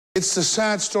It's the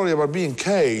sad story about being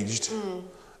caged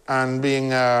and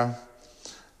being...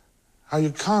 how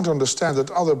you can't understand that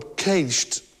other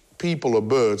caged people or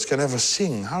birds can ever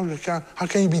sing. How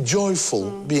can you be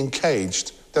joyful being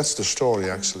caged? That's the story,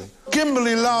 actually.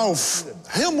 Kimberley Lauf.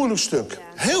 Heel moeilijk stuk.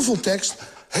 Heel veel tekst.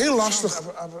 Heel lastig.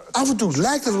 Af en toe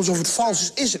lijkt het alsof het vals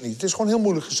is. Is het niet. Het is gewoon heel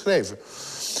moeilijk geschreven.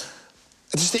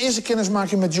 Het is de eerste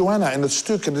kennismaking met Joanna in het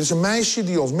stuk. En het is een meisje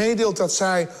die ons meedeelt dat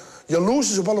zij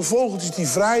jaloers is op alle vogeltjes die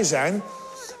vrij zijn.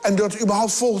 En dat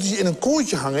überhaupt vogeltjes in een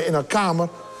kooitje hangen in haar kamer.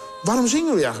 Waarom zingen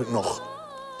jullie eigenlijk nog?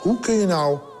 Hoe kun je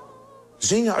nou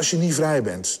zingen als je niet vrij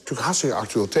bent? Natuurlijk een hartstikke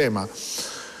actueel thema.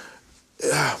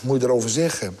 Ja, moet je daarover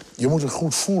zeggen? Je moet het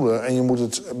goed voelen en je moet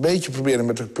het een beetje proberen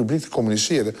met het publiek te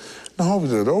communiceren. Dan hoop ik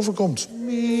dat het overkomt.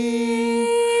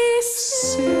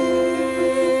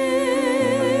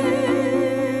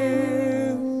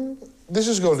 This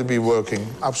is going to be working,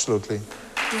 absolutely.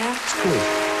 Ja. It's good.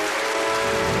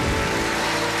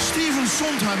 Steven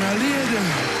Sondheim leerde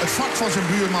het vak van zijn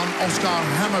buurman Oscar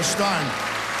Hammerstein.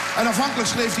 En aanvankelijk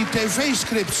schreef hij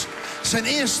tv-scripts. Zijn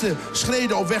eerste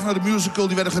schreden op weg naar de musical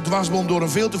die werden gedwarsboomd door een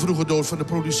veel te vroege dood van de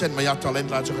producent. Maar ja, talent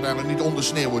laat zich uiteindelijk niet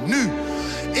ondersneeuwen. Nu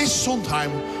is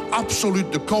Sondheim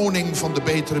absoluut de koning van de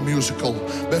betere musical.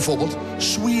 Bijvoorbeeld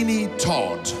Sweeney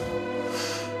Todd.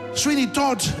 Sweeney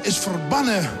Todd is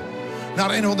verbannen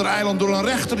naar een of ander eiland door een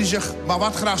rechter die zich maar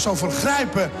wat graag zou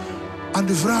vergrijpen aan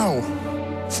de vrouw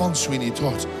van Sweeney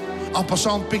Todd. En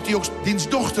passant pikt hij ook diens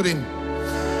dochter in.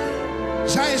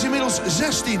 Zij is inmiddels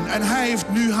 16 en hij heeft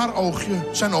nu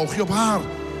zijn oogje op haar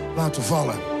laten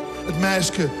vallen. Het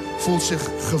meisje voelt zich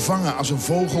gevangen als een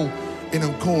vogel in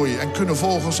een kooi. En kunnen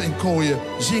vogels in kooien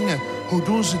zingen? Hoe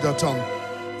doen ze dat dan?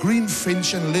 Green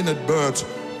Finch and Linnet bird,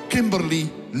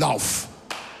 Kimberley Lauf.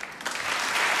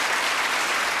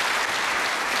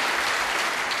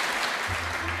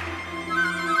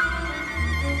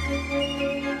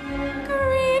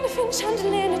 Green Finch and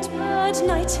Linnet bird,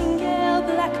 nightingale,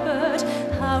 blackbird,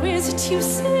 how is it you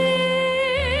sing?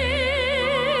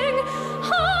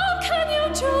 How can you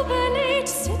jubilate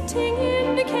sitting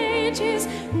in the cages,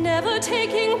 never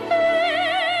taking wing?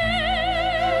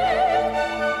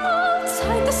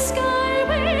 Outside the sky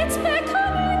waits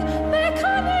beckoning,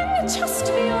 beckoning, just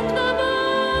beyond the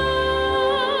bars.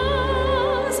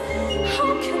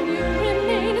 How can you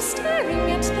remain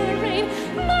staring at the rain,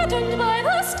 maddened by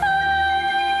the stars?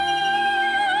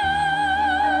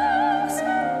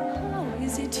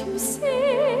 You sing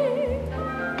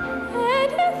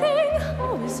anything,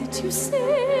 how is it you sing?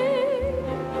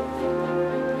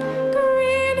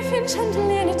 Green Finch and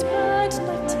Linnet bird,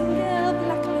 nightingale,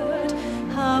 blackbird,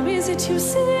 how is it you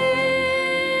sing?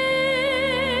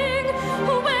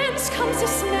 Whence comes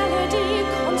this melody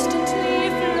constantly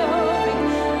flowing?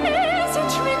 Is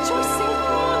it rejoicing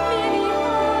or merely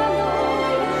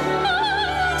hallowing? Are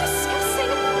you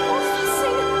discussing or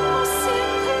fussing or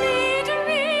simply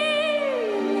dreaming?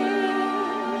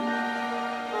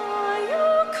 Are you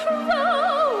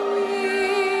crowing?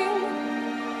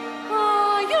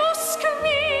 Are you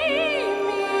screaming?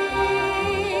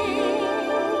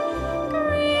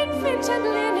 Green Finch and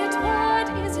Linnet bird,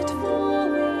 is it for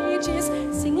wages,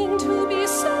 singing to be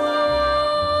sold?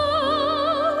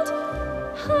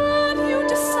 Have you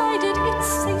decided it's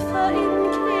safer in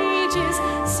cages,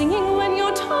 singing when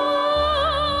you're told?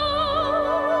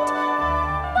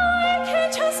 My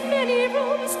cage has many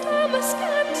rooms, damask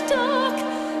and dark.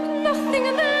 Nothing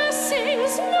there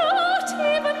sings, not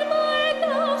even my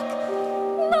lark.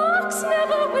 Larks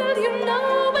never will, you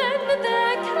know, when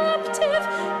they're captive.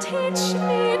 Teach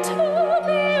me to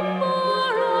be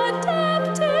more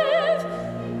adaptive.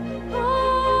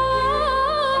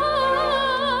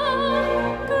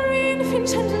 Green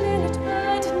Finch and Linnet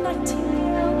bird,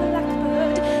 nightingale,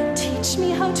 blackbird, teach me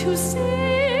how to sing.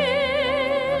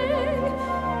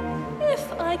 If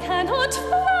I cannot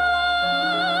fly,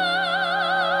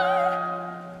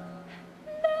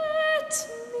 let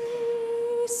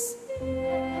me sing.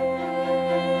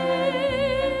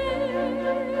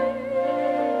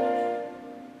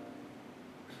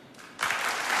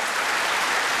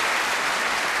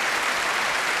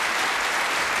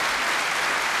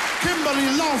 Kimberley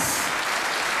Lauf.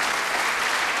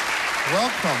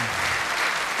 Welcome.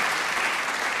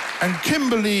 En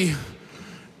Kimberley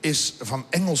is van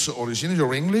Engelse origine.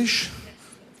 You're English.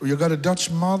 You got a Dutch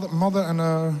mother and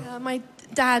a...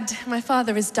 My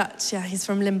father is Dutch, yeah, he's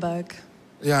from Limburg.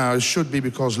 Yeah, it should be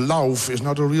because Lauf is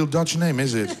not a real Dutch name,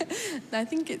 is it? I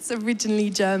think it's originally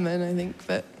German, I think,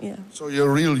 but yeah. So you're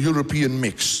a real European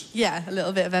mix. Yeah, a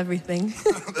little bit of everything.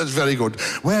 That's very good.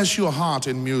 Where's your heart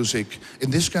in music?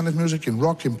 In this kind of music, in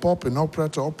rock, in pop, in opera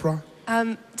to opera?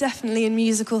 Definitely in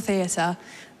musical theatre.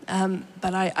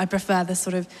 But I prefer the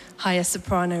sort of higher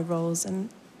soprano roles, and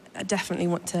I definitely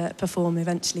want to perform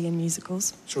eventually in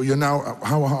musicals. So you're now,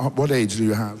 what age do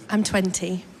you have? I'm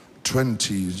 20.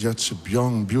 20, that's a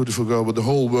young, beautiful girl with the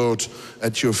whole world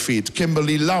at your feet.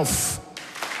 Kimberley Lauf.